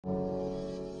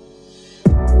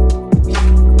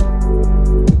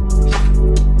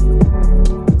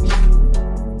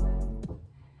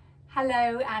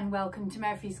and welcome to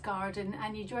Murphy's Garden,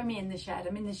 and you join me in the shed.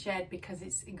 I'm in the shed because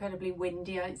it's incredibly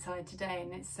windy outside today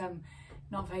and it's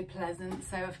not very pleasant,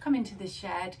 so I've come into the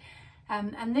shed.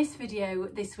 And this video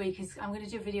this week is I'm going to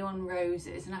do a video on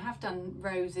roses, and I have done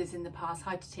roses in the past,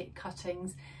 how to take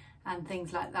cuttings and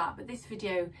things like that, but this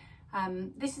video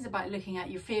this is about looking at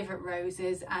your favourite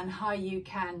roses and how you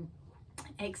can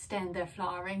extend their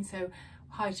flowering. So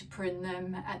how to prune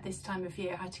them at this time of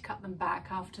year, how to cut them back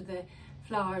after the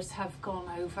flowers have gone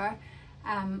over.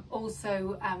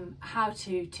 Also how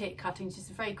to take cuttings, just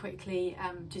very quickly,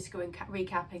 just going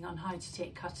recapping on how to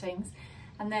take cuttings.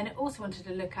 And then also wanted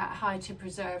to look at how to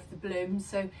preserve the blooms.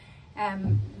 So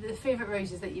the favourite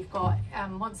roses that you've got,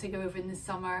 once they go over in the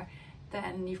summer,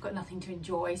 then you've got nothing to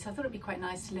enjoy. So I thought it'd be quite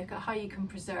nice to look at how you can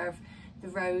preserve the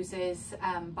roses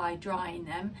by drying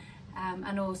them.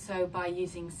 And also by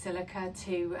using silica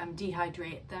to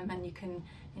dehydrate them, and you can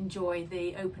enjoy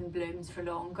the open blooms for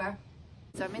longer.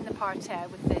 So I'm in the parterre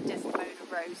with the Desdemona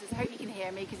roses. I hope you can hear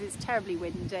me because it's terribly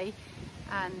windy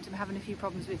and I'm having a few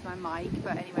problems with my mic,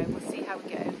 but anyway, we'll see how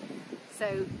we go.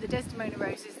 So the Desdemona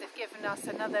roses, they've given us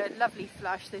another lovely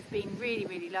flush. They've been really,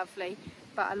 really lovely,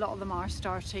 but a lot of them are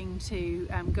starting to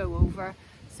go over.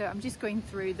 So I'm just going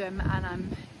through them and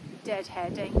I'm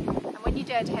deadheading. And when you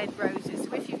deadhead roses,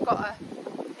 so if you've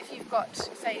got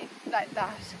say like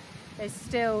that, there's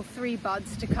still 3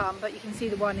 buds to come, but you can see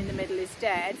the one in the middle is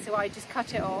dead, so I just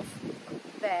cut it off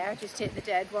there, just take the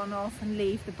dead one off and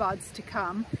leave the buds to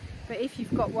come. But if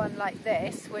you've got one like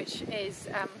this, which is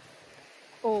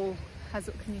all has,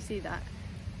 can you see that,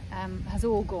 has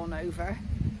all gone over,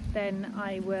 then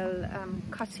I will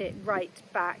cut it right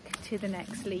back to the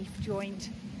next leaf joint.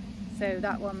 So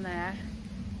that one there.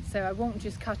 So I won't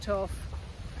just cut off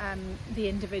the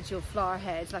individual flower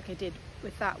heads like I did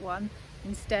with that one.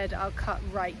 Instead, I'll cut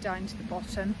right down to the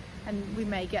bottom, and we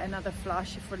may get another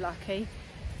flush if we're lucky.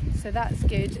 So that's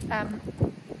good.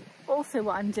 Also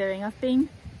what I'm doing, I've been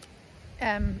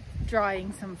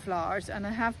drying some flowers, and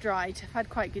I've had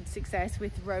quite good success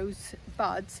with rose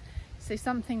buds. So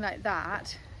something like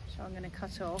that, which I'm going to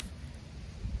cut off,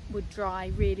 would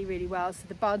dry really, really well. So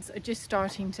the buds are just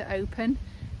starting to open,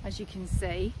 as you can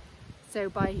see. So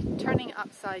by turning it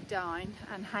upside down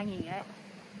and hanging it,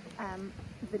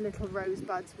 the little rose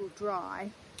buds will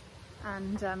dry,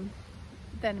 and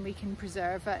then we can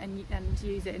preserve it and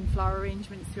use it in flower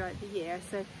arrangements throughout the year.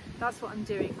 So that's what I'm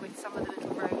doing with some of the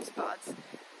little rose buds.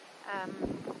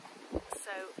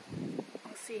 So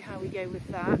we'll see how we go with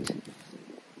that.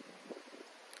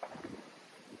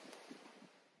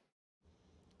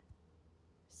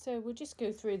 So we'll just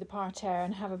go through the parterre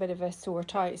and have a bit of a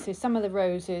sort out. So some of the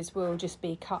roses will just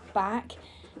be cut back,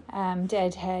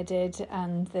 dead-headed,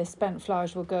 and the spent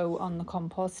flowers will go on the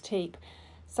compost heap.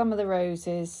 Some of the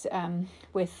roses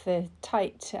with the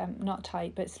tight, not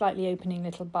tight, but slightly opening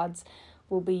little buds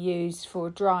will be used for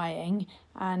drying,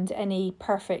 and any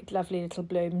perfect, lovely little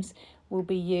blooms will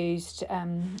be used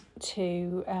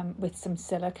with some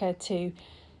silica to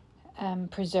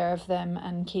preserve them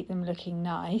and keep them looking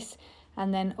nice.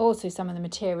 And then also some of the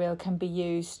material can be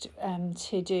used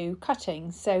to do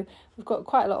cuttings. So we've got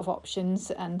quite a lot of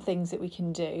options and things that we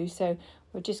can do. So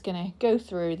we're just going to go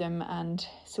through them and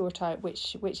sort out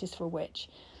which is for which.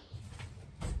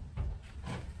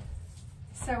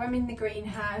 So I'm in the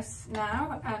greenhouse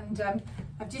now, and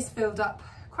I've just filled up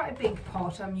quite a big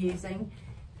pot I'm using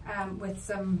with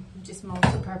some just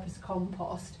multi-purpose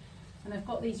compost. And I've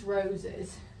got these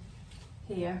roses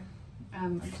here.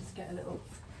 I'll just get a little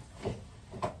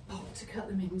pot to cut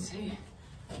them into.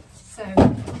 So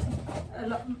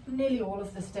nearly all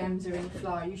of the stems are in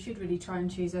flower. You should really try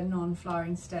and choose a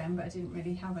non-flowering stem, but I didn't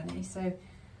really have any. So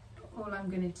all I'm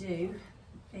going to do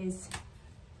is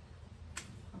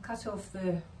I'll cut off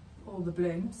all the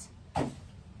blooms,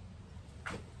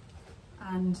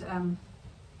 and then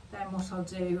what I'll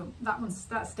do,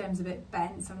 that stem's a bit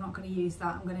bent, so I'm not going to use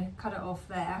that. I'm going to cut it off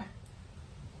there.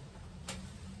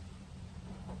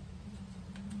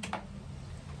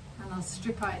 I'll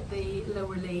strip out the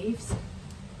lower leaves,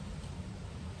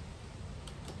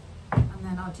 and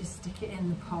then I'll just stick it in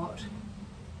the pot,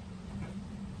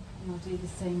 and I'll do the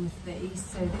same with these.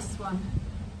 So this one,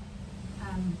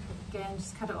 again,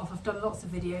 just cut it off. I've done lots of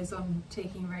videos on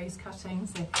taking rose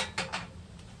cuttings, so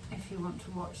if you want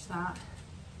to watch that.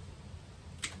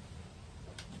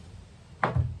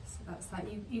 So that's that.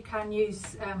 You can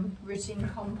use rooting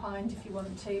compound if you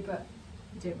want to, but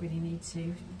you don't really need to.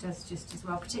 It does just as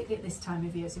well, particularly at this time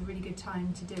of year. It's a really good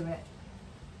time to do it.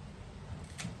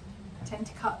 I tend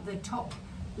to cut the top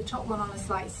one on a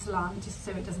slight slant, just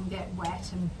so it doesn't get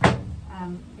wet, and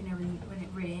you know, when it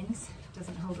rains, it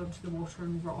doesn't hold onto the water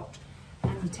and rot.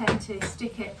 and you tend to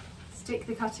stick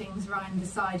the cuttings around the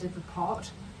side of the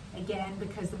pot, again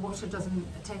because the water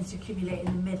tends to accumulate in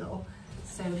the middle,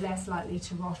 so less likely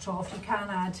to rot off. You can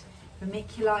add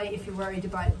vermiculite if you're worried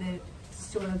about the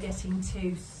soil getting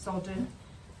too sodden.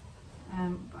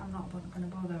 I'm not going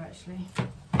to bother actually.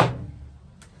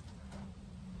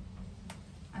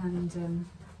 And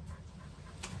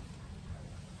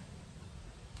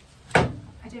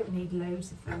I don't need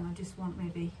loads of them. I just want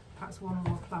maybe perhaps one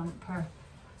more plant per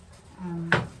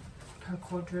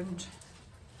quadrant.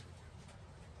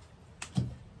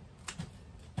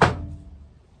 And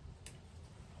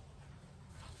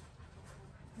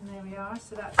there we are.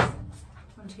 So that's 1,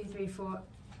 2, 3, 4,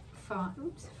 5.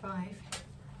 Oops, 5.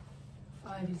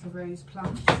 5 is a rose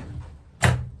plant.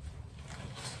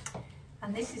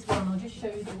 And this is one, I'll just show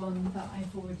you the one that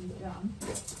I've already done.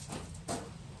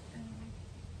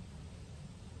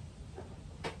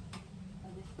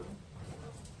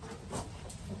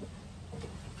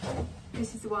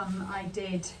 This is the one I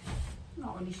did, I'm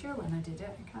not really sure when I did it,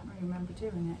 I can't really remember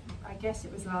doing it. I guess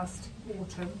it was last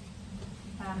autumn,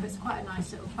 but it's quite a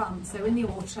nice little plant. So in the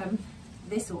autumn,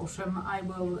 this autumn, I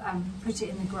will put it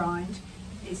in the ground.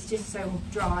 It's just so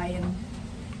dry and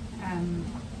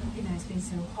you know, it's been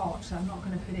so hot, so I'm not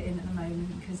going to put it in at the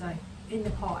moment because in the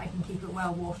pot I can keep it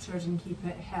well watered and keep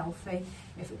it healthy.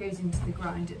 If it goes into the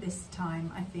ground at this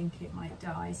time, I think it might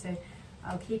die. So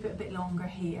I'll keep it a bit longer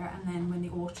here, and then when the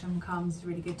autumn comes, it's a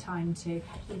really good time to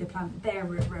either plant bare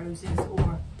root roses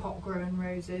or pot grown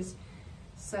roses.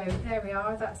 So there we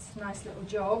are, that's a nice little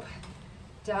job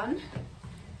done.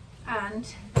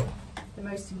 And the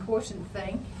most important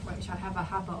thing, which I have a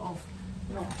habit of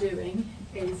not doing,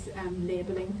 is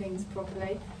labelling things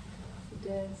properly.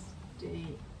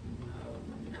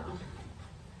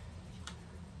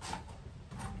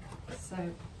 So,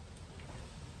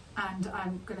 and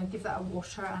I'm going to give that a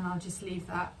water, and I'll just leave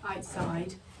that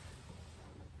outside.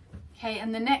 Okay,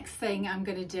 and the next thing I'm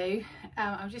going to do,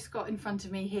 I've just got in front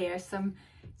of me here some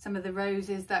of the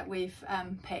roses that we've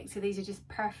picked. So these are just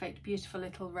perfect, beautiful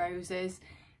little roses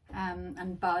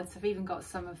and buds. I've even got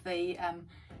some of the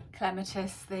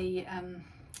clematis, the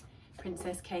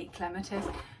Princess Kate clematis.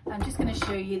 I'm just going to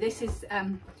show you, this is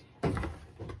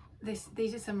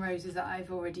these are some roses that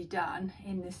I've already done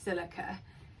in the silica.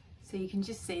 So you can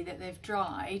just see that they've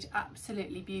dried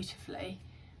absolutely beautifully.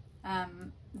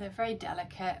 They're very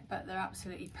delicate, but they're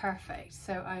absolutely perfect.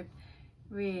 So I'm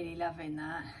really loving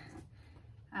that.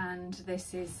 And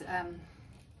this is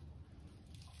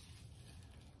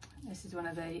one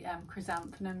of the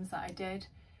chrysanthemums that I did.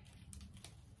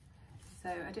 So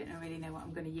I don't really know what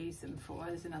I'm going to use them for.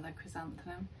 There's another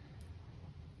chrysanthemum,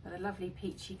 but a lovely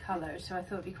peachy colour. So I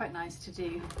thought it'd be quite nice to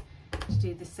do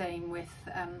the same with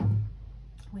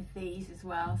these as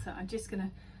well. So I'm just going to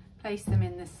place them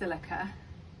in the silica,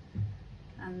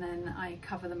 and then I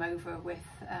cover them over with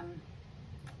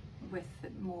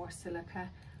more silica.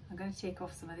 I'm going to take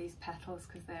off some of these petals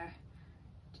because they're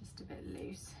just a bit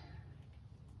loose.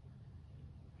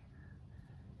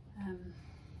 Need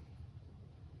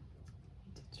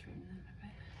to trim them a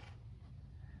bit.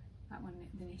 That one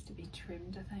needs to be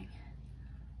trimmed, I think.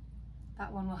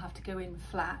 That one will have to go in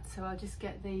flat, so I'll just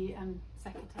get the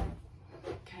secateurs.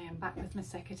 Okay, I'm back with my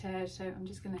secateurs, so I'm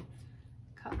just going to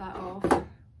cut that off,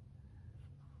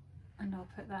 and I'll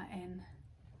put that in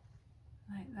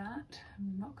like that.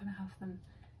 I'm not going to have them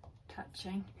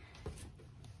touching.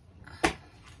 I'll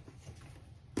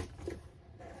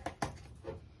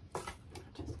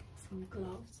just get some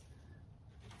gloves.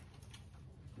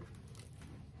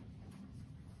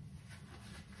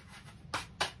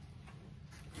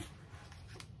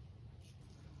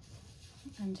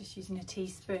 I'm just using a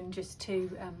teaspoon just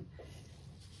to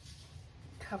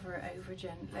cover it over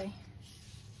gently.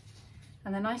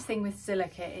 And the nice thing with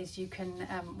silica is you can,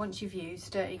 once you've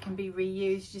used it, it can be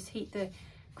reused. Just heat the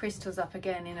crystals up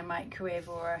again in a microwave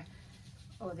or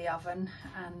the oven,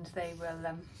 and they will,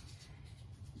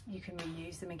 you can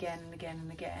reuse them again and again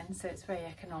and again. So it's very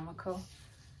economical.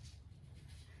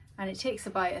 And it takes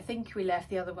about, I think we left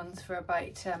the other ones for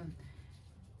about, I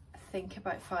think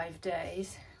about 5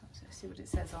 days. Let's see what it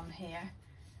says on here.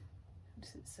 What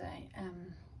does it say?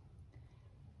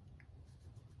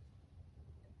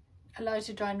 Allowed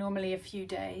to dry normally a few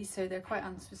days, so they're quite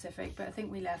unspecific, but I think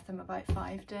we left them about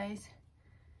 5 days.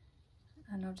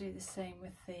 And I'll do the same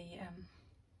with the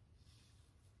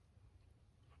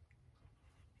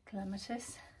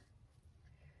clematis.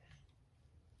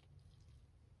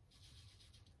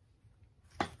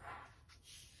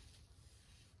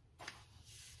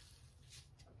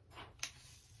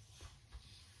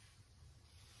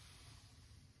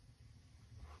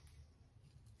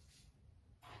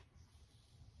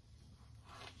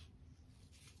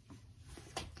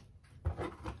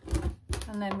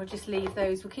 and then we'll just leave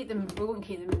those. We'll keep them, we won't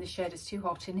keep them in the shed, it's too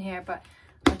hot in here, but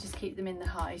I'll just keep them in the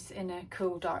house in a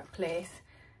cool, dark place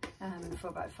for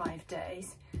about 5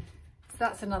 days. So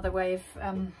that's another way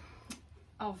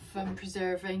of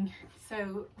preserving.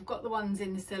 So I've got the ones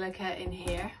in the silica in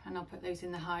here, and I'll put those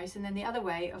in the house. And then the other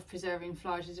way of preserving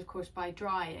flowers is of course by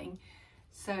drying.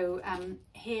 So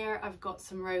here I've got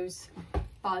some rose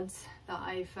buds that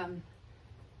I've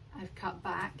cut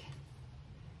back,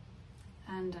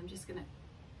 and I'm just gonna,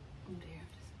 oh dear.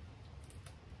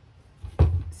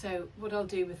 So what I'll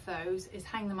do with those is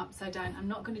hang them upside down. I'm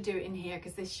not going to do it in here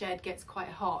because this shed gets quite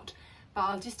hot, but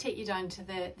I'll just take you down to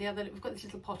the other, we've got this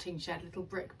little potting shed, little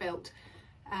brick built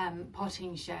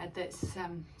potting shed that's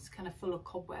it's kind of full of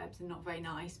cobwebs and not very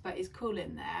nice, but it's cool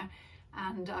in there.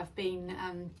 And I've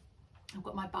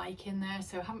got my bike in there,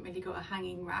 so I haven't really got a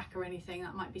hanging rack or anything.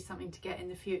 That might be something to get in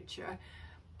the future,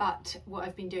 but what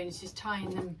I've been doing is just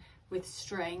tying them with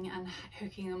string and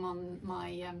hooking them on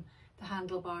my the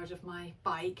handlebars of my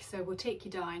bike. So we'll take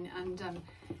you down and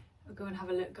we'll go and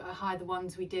have a look at how the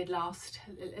ones we did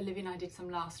Olivia and I did some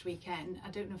last weekend.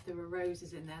 I don't know if there were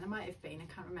roses in there, there might have been, I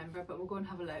can't remember, but we'll go and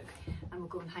have a look, and we'll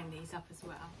go and hang these up as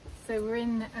well. So we're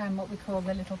in what we call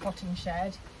the little potting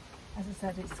shed. As I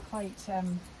said, it's quite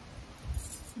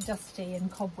dusty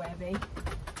and cobwebby.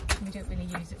 We don't really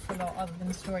use it for a lot other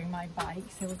than storing my bike,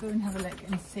 so we'll go and have a look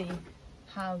and see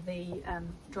how the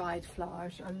dried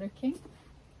flowers are looking.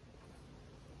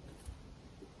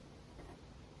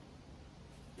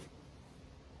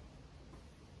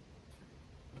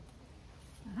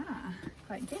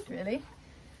 Quite good really.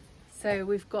 So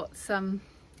we've got some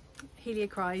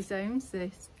heliochrysums, the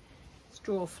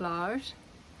straw flowers.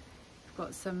 We've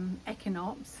got some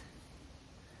echinops,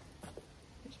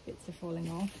 which bits are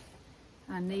falling off,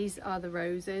 and these are the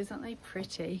roses. Aren't they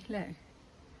pretty? Look.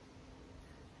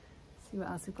 See what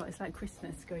else we've got. It's like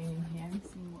Christmas going in here and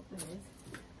seeing what there is.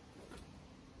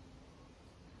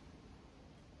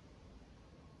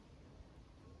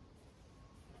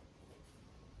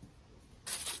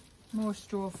 More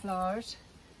straw flowers,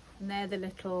 and they're the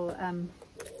little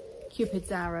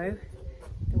Cupid's arrow,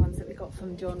 the ones that we got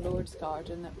from John Lord's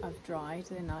garden that I've dried.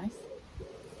 They're nice.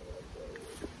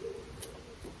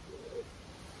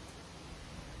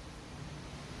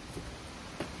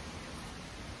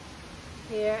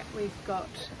 Here we've got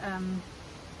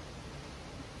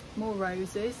more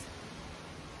roses.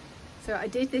 So I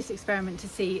did this experiment to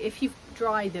see if you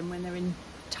dry them when they're in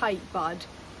tight bud,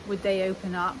 would they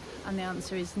open up? And the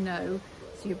answer is no,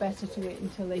 so you're better to wait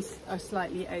until they are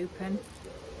slightly open.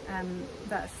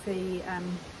 That's the I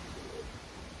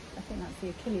think that's the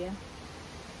Achillea.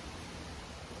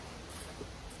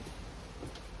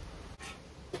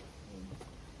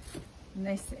 And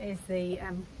this is the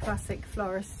classic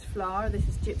florist flower. This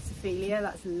is Gypsophilia,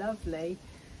 that's lovely.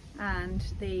 And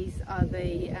these are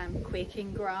the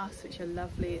quaking grass, which are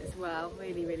lovely as well,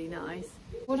 really, really nice.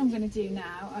 What I'm going to do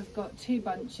now, I've got 2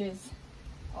 bunches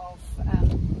of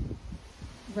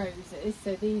roses.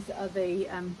 So these are the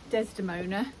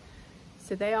Desdemona.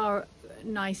 So they are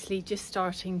nicely just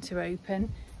starting to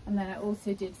open. And then I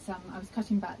also did I was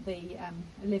cutting back the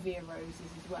Olivia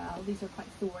roses as well. These are quite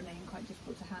thorny and quite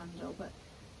difficult to handle, but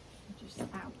I'll just,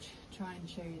 ouch, try and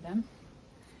show you them.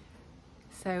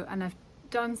 So, and I've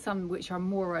done some which are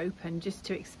more open just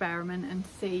to experiment and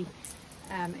see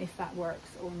if that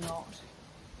works or not.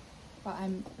 But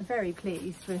I'm very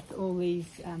pleased with all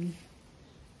these.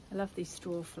 I love these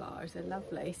straw flowers, they're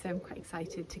lovely. So I'm quite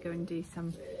excited to go and do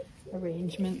some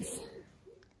arrangements.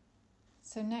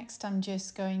 So next I'm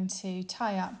just going to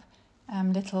tie up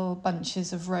little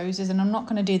bunches of roses, and I'm not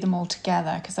going to do them all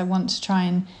together because I want to try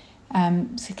and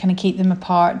kind of keep them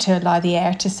apart to allow the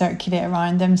air to circulate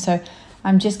around them. So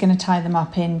I'm just going to tie them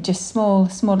up in just small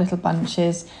little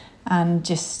bunches and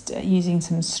just using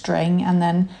some string, and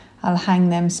then I'll hang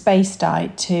them spaced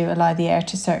out to allow the air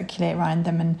to circulate around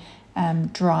them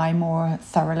and dry more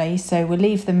thoroughly. So we'll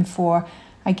leave them for,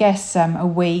 I guess, a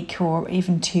week or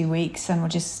even 2 weeks, and we'll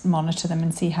just monitor them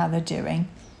and see how they're doing.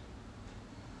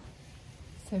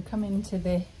 So come into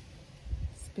the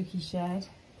spooky shed,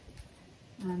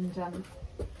 and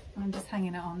I'm just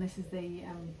hanging it on. This is the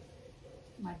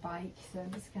my bike, so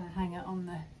I'm just going to hang it on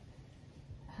the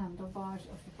handlebars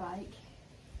of the bike.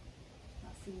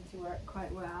 That seemed to work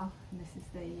quite well. And this is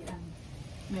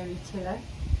the Mary Tiller.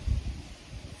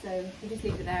 So you just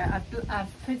leave it there.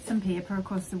 I've put some paper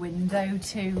across the window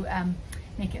to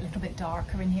make it a little bit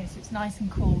darker in here, so it's nice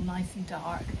and cool, nice and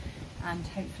dark, and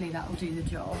hopefully that will do the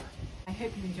job. I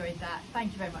hope you enjoyed that.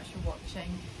 Thank you very much for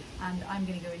watching, and I'm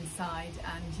going to go inside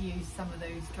and use some of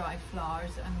those dried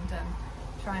flowers and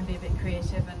try and be a bit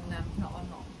creative and not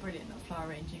brilliant at flower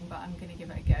arranging, but I'm going to give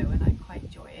it a go and I quite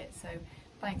enjoy it. So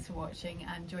thanks for watching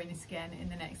and join us again in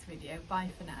the next video. Bye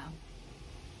for now.